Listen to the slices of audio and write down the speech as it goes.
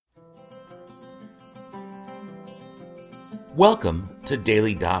Welcome to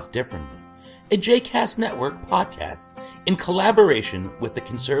Daily Daf Differently, a JCast Network podcast in collaboration with the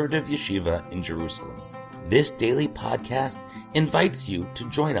Conservative Yeshiva in Jerusalem. This daily podcast invites you to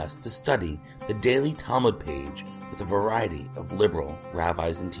join us to study the daily Talmud page with a variety of liberal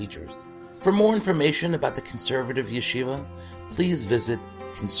rabbis and teachers. For more information about the Conservative Yeshiva, please visit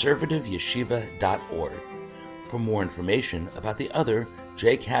conservativeyeshiva.org. For more information about the other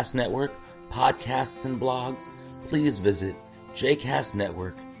JCast Network podcasts and blogs, please visit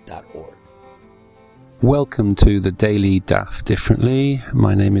jcastnetwork.org. Welcome to the Daily Daf Differently.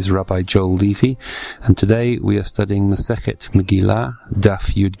 My name is Rabbi Joel Levy, and today we are studying Masechet Megillah,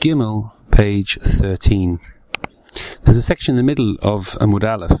 Daf Yud Gimel, page 13. There's a section in the middle of Amud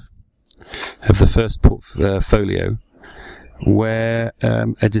Aleph, of the first folio, where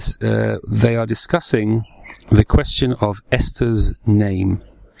they are discussing the question of Esther's name.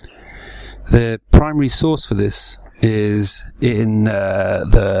 The primary source for this is in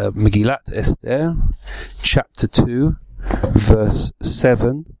the Megillat Esther, chapter 2, verse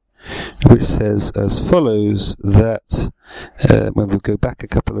 7, which says as follows, that when we go back a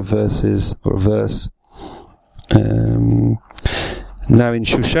couple of verses, or a verse, now in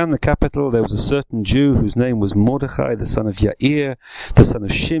Shushan, the capital, there was a certain Jew whose name was Mordechai, the son of Yair, the son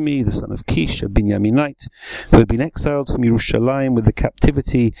of Shimi, the son of Kish, a Binyaminite, who had been exiled from Yerushalayim with the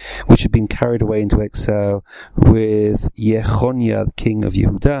captivity which had been carried away into exile with Yechoniah, the king of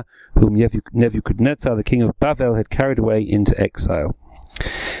Yehuda, whom Nebuchadnezzar, the king of Bavel, had carried away into exile.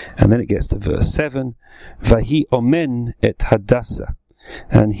 And then it gets to verse 7, Vahi omen et Hadassah.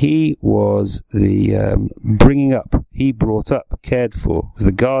 And he was the bringing up, he brought up, cared for, was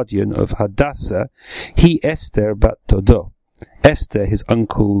the guardian of Hadassah, he Esther bat Todo, Esther, his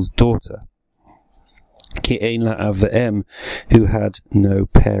uncle's daughter, ki ein la avem, who had no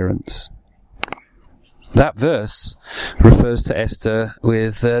parents. That verse refers to Esther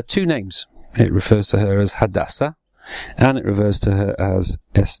with two names. It refers to her as Hadassah, and it refers to her as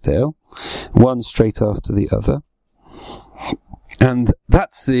Esther, one straight after the other. And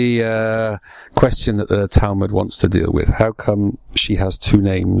that's the question that the Talmud wants to deal with. How come she has two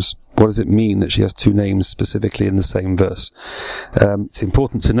names? What does it mean that she has two names specifically in the same verse? It's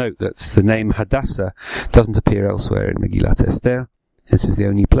important to note that the name Hadassah doesn't appear elsewhere in Megillat Esther. This is the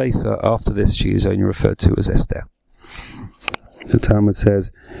only place. After this, she is only referred to as Esther. The Talmud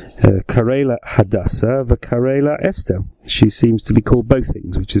says, Karela Hadassah v'Karela Esther. She seems to be called both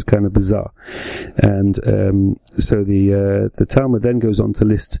things, which is kind of bizarre. And so the Talmud then goes on to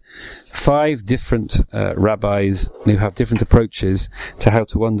list 5 different rabbis who have different approaches to how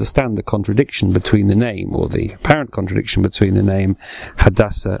to understand the contradiction between the name, or the apparent contradiction between the name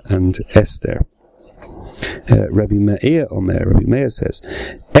Hadassah and Esther. Rabbi Meir says,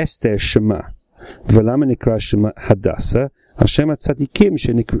 Esther Shema. V'lama nikra Shema Hadassah, Hashem HaTzadikim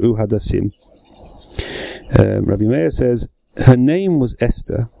shenikru Hadassim. Rabbi Meir says, her name was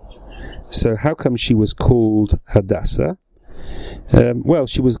Esther, so how come she was called Hadassah? Well,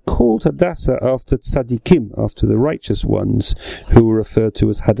 she was called Hadassah after Tzadikim, after the righteous ones, who were referred to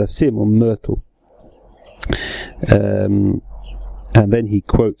as Hadassim, or myrtle. And then he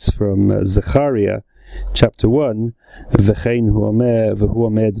quotes from Zechariah, chapter 1, V'chein hu omer v'hu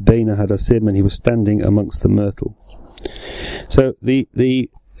omed beina hadassim, and he was standing amongst the myrtle. So the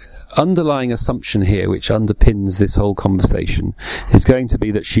underlying assumption here, which underpins this whole conversation, is going to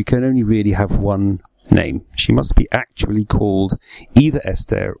be that she can only really have one name. She must be actually called either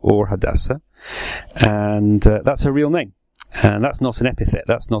Esther or Hadassah, and that's her real name. And that's not an epithet,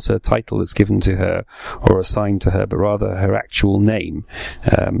 that's not a title that's given to her or assigned to her, but rather her actual name.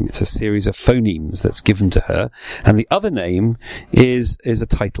 It's a series of phonemes that's given to her. And the other name is a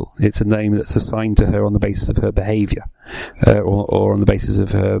title. It's a name that's assigned to her on the basis of her behavior, or on the basis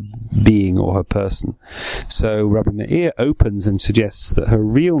of her being or her person. So Rabbi Meir opens and suggests that her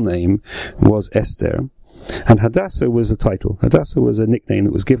real name was Esther, and Hadassah was a title. Hadassah was a nickname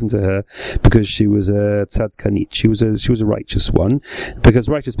that was given to her because she was a tzadkanit. She was a righteous one. Because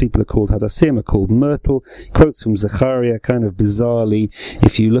righteous people are called Hadassim, are called myrtle. Quotes from Zechariah, kind of bizarrely.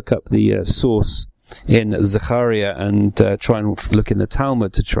 If you look up the source in Zechariah and try and look in the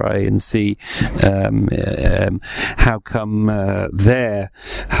Talmud to try and see how come there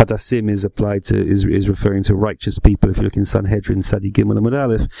Hadassim is applied to is referring to righteous people. If you look in Sanhedrin, Sadi Gimel and Amud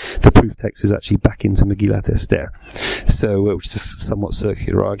Aleph, the proof text is actually back into Megillat Esther. So, which is a somewhat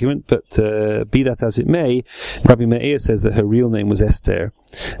circular argument, but be that as it may, Rabbi Meir says that her real name was Esther,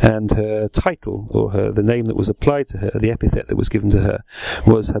 and her title, or the name that was applied to her, the epithet that was given to her,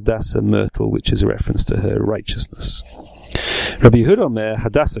 was Hadassah Myrtle, which is a reference to her righteousness. Rabbi Yehuda Omer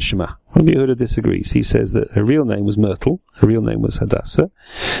Hadassah Shema. Rabbi Yehuda disagrees. He says that her real name was Myrtle, her real name was Hadassah.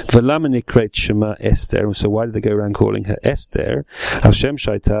 V'lama nikret Shema Esther. So why did they go around calling her Esther? Al Shem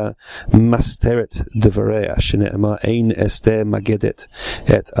Shaita Masteret Devareya Shene'ema Ein Esther Magedet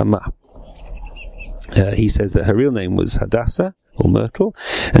Et Ama. He says that her real name was Hadassah, or Myrtle,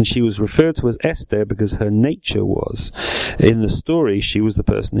 and she was referred to as Esther because her nature was, in the story, she was the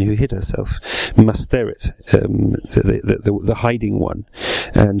person who hid herself, Masteret, the hiding one,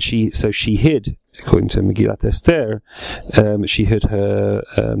 and she hid, according to Megillat Esther, she hid her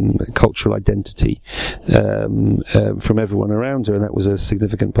cultural identity from everyone around her, and that was a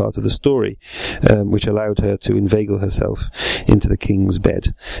significant part of the story, which allowed her to inveigle herself into the king's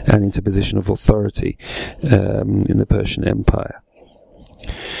bed and into position of authority in the Persian Empire.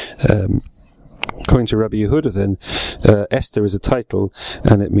 According to Rabbi Yehuda, then, Esther is a title,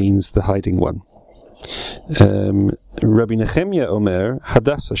 and it means the hiding one. Rabbi Nehemiah Omer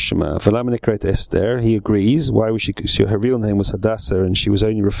Hadassah Shema V'lama nikret Esther. He agrees. Why was she? Her real name was Hadassah, and she was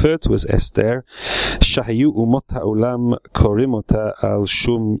only referred to as Esther. Shahayu umot ha'olam korim ota al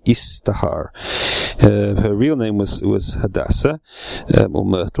shum istahar. Her real name was Hadassah, or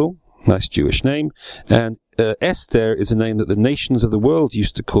Myrtle. Nice Jewish name. And Esther is a name that the nations of the world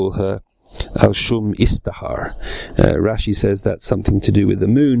used to call her. Al-Shum Istahar. Rashi says that's something to do with the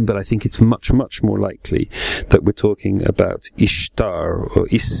moon, but I think it's much, much more likely that we're talking about Ishtar or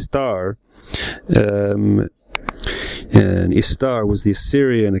Istar. And Istar was the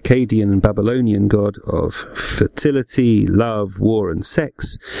Assyrian, Akkadian, and Babylonian god of fertility, love, war, and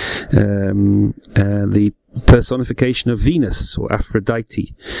sex. And the personification of Venus or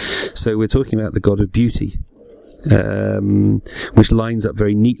Aphrodite. So we're talking about the god of beauty. Which lines up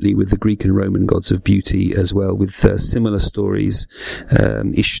very neatly with the Greek and Roman gods of beauty as well, with similar stories.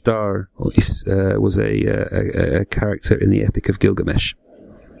 Ishtar was a character in the Epic of Gilgamesh.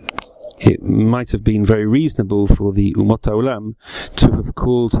 It might have been very reasonable for the Umot HaOlam to have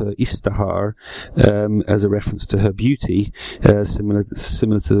called her Istahar as a reference to her beauty, similar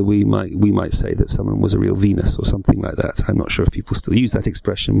to we might say that someone was a real Venus or something like that. I'm not sure if people still use that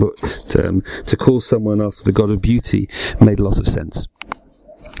expression, but to call someone after the god of beauty made a lot of sense.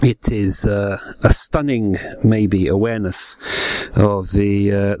 It is a stunning, maybe, awareness of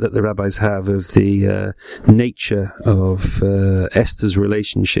that the rabbis have of the nature of Esther's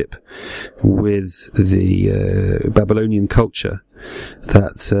relationship with the Babylonian culture,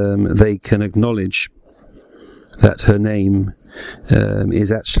 that they can acknowledge that her name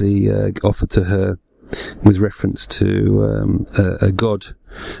is actually offered to her with reference to a god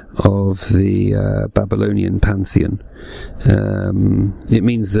of the Babylonian pantheon. It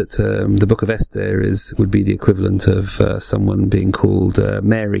means that the Book of Esther would be the equivalent of someone being called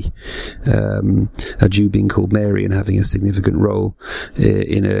Mary, a Jew being called Mary and having a significant role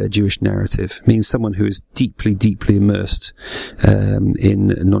in a Jewish narrative. It means someone who is deeply, deeply immersed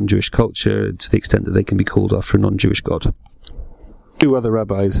in non-Jewish culture to the extent that they can be called after a non-Jewish god. Two other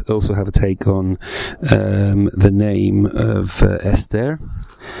rabbis also have a take on the name of Esther.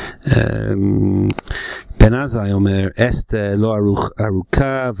 Ben Azai Omer Esther lo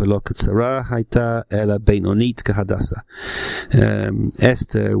aruka velo katsara haita ela beinonit kahadasa.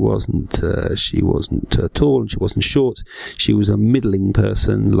 Esther she wasn't tall and she wasn't short. She was a middling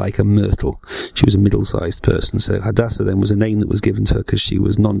person, like a myrtle. She was a middle-sized person. So Hadassah then was a name that was given to her because she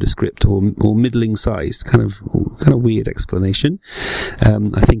was nondescript or middling-sized. Kind of weird explanation.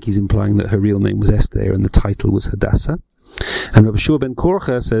 I think he's implying that her real name was Esther and the title was Hadassah. And Rabbi Shua ben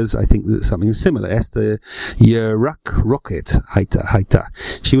Korcha says, I think that something similar. Esther Yerak Rocket Haita.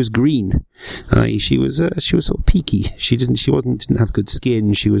 She was green. She was sort of peaky. She didn't have good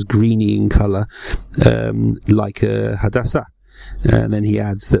skin. She was greeny in colour, like Hadassah. And then he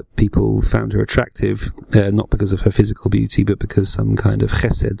adds that people found her attractive, not because of her physical beauty, but because some kind of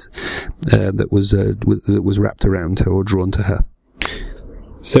chesed that was wrapped around her or drawn to her.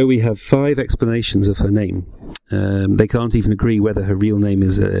 So we have 5 explanations of her name. They can't even agree whether her real name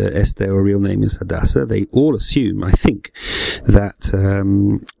is Esther or her real name is Hadassah. They all assume, I think, that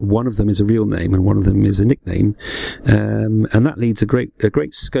one of them is a real name and one of them is a nickname, and that leaves a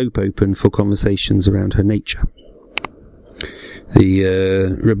great scope open for conversations around her nature.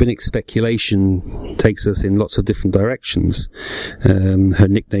 The rabbinic speculation takes us in lots of different directions. Her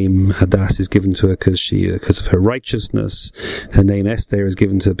nickname Hadass is given to her because of her righteousness. Her name Esther is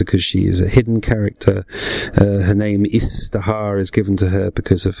given to her because she is a hidden character. Her name Istahar is given to her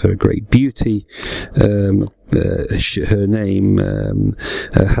because of her great beauty. her name,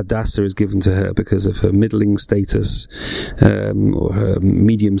 Hadassah, is given to her because of her middling status, or her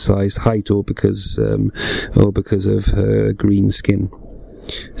medium-sized height, or because of her green skin.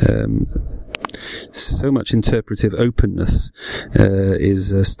 So much interpretive openness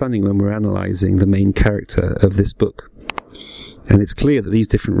is stunning when we're analysing the main character of this book. And it's clear that these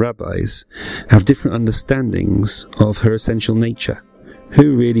different rabbis have different understandings of her essential nature.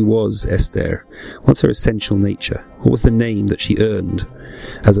 Who really was Esther? What's her essential nature? What was the name that she earned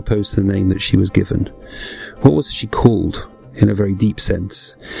as opposed to the name that she was given? What was she called in a very deep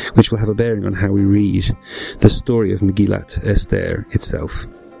sense, which will have a bearing on how we read the story of Megillat Esther itself.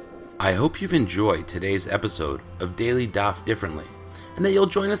 I hope you've enjoyed today's episode of Daily Daf Differently, and that you'll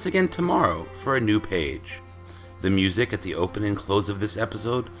join us again tomorrow for a new page. The music at the open and close of this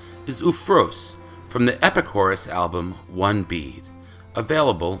episode is Ufros from the Epichorus album One Bead,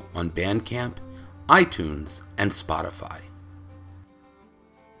 available on Bandcamp, iTunes, and Spotify.